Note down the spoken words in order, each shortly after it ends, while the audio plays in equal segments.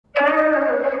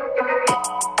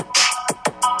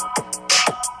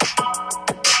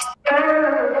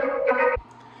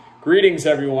Greetings,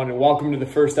 everyone, and welcome to the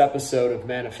first episode of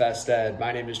ManifestED.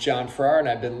 My name is John Farrar, and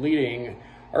I've been leading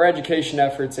our education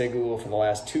efforts at Google for the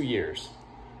last 2 years.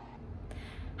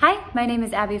 Hi, my name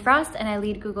is Abby Frost, and I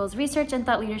lead Google's research and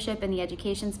thought leadership in the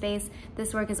education space.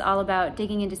 This work is all about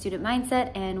digging into student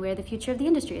mindset and where the future of the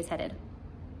industry is headed.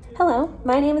 Hello,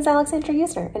 my name is Alexandra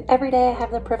Eusner, and every day I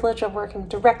have the privilege of working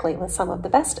directly with some of the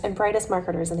best and brightest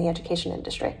marketers in the education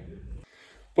industry.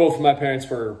 Both of my parents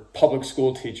were public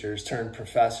school teachers turned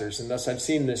professors, and thus I've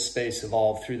seen this space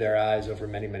evolve through their eyes over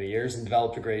many, many years and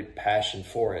developed a great passion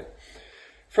for it.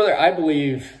 Further, I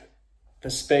believe the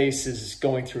space is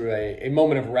going through a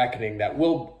moment of reckoning that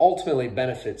will ultimately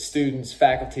benefit students,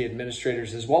 faculty,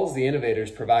 administrators, as well as the innovators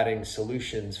providing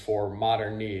solutions for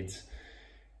modern needs.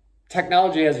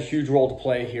 Technology has a huge role to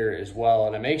play here as well,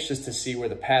 and I'm anxious to see where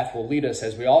the path will lead us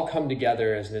as we all come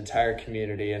together as an entire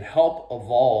community and help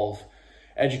evolve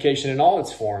education in all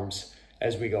its forms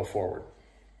as we go forward.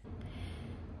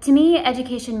 To me,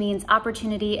 education means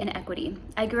opportunity and equity.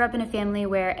 I grew up in a family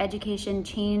where education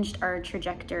changed our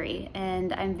trajectory,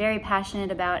 and I'm very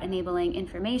passionate about enabling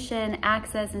information,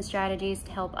 access, and strategies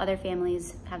to help other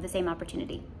families have the same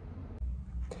opportunity.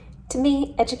 To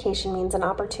me, education means an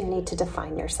opportunity to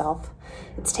define yourself.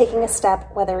 It's taking a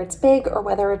step, whether it's big or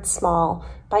whether it's small,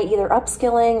 by either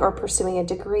upskilling or pursuing a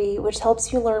degree, which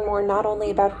helps you learn more not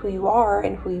only about who you are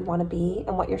and who you want to be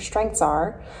and what your strengths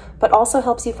are, but also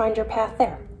helps you find your path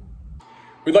there.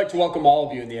 We'd like to welcome all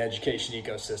of you in the education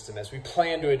ecosystem as we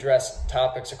plan to address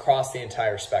topics across the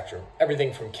entire spectrum,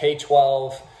 everything from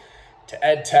K-12 to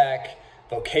EdTech,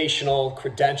 vocational,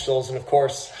 credentials, and of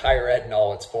course, higher ed in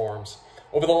all its forms.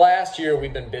 Over the last year,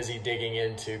 we've been busy digging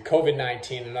into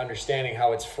COVID-19 and understanding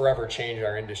how it's forever changed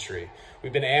our industry.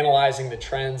 We've been analyzing the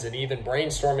trends and even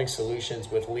brainstorming solutions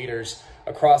with leaders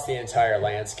across the entire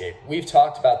landscape. We've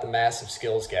talked about the massive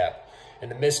skills gap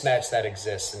and the mismatch that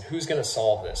exists and who's going to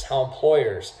solve this, how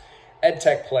employers,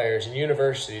 EdTech players, and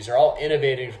universities are all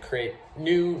innovating to create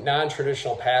new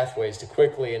non-traditional pathways to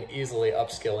quickly and easily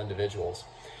upskill individuals.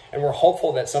 And we're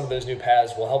hopeful that some of those new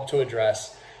paths will help to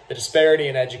address the disparity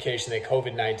in education that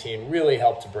COVID-19 really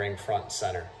helped to bring front and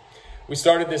center. We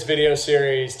started this video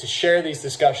series to share these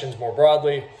discussions more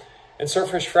broadly and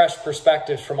surface fresh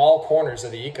perspectives from all corners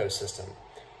of the ecosystem.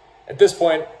 At this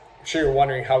point, I'm sure you're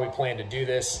wondering how we plan to do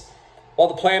this. Well,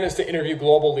 the plan is to interview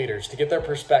global leaders to get their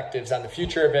perspectives on the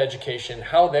future of education,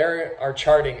 how they are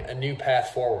charting a new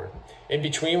path forward. In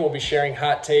between, we'll be sharing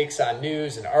hot takes on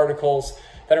news and articles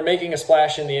that are making a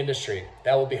splash in the industry.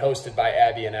 That will be hosted by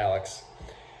Abby and Alex.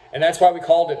 And that's why we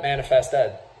called it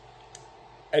ManifestED.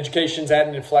 Education's at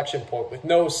an inflection point with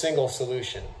no single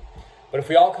solution. But if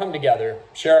we all come together,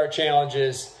 share our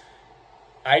challenges,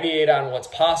 ideate on what's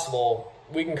possible,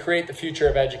 we can create the future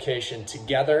of education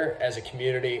together as a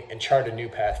community and chart a new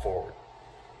path forward.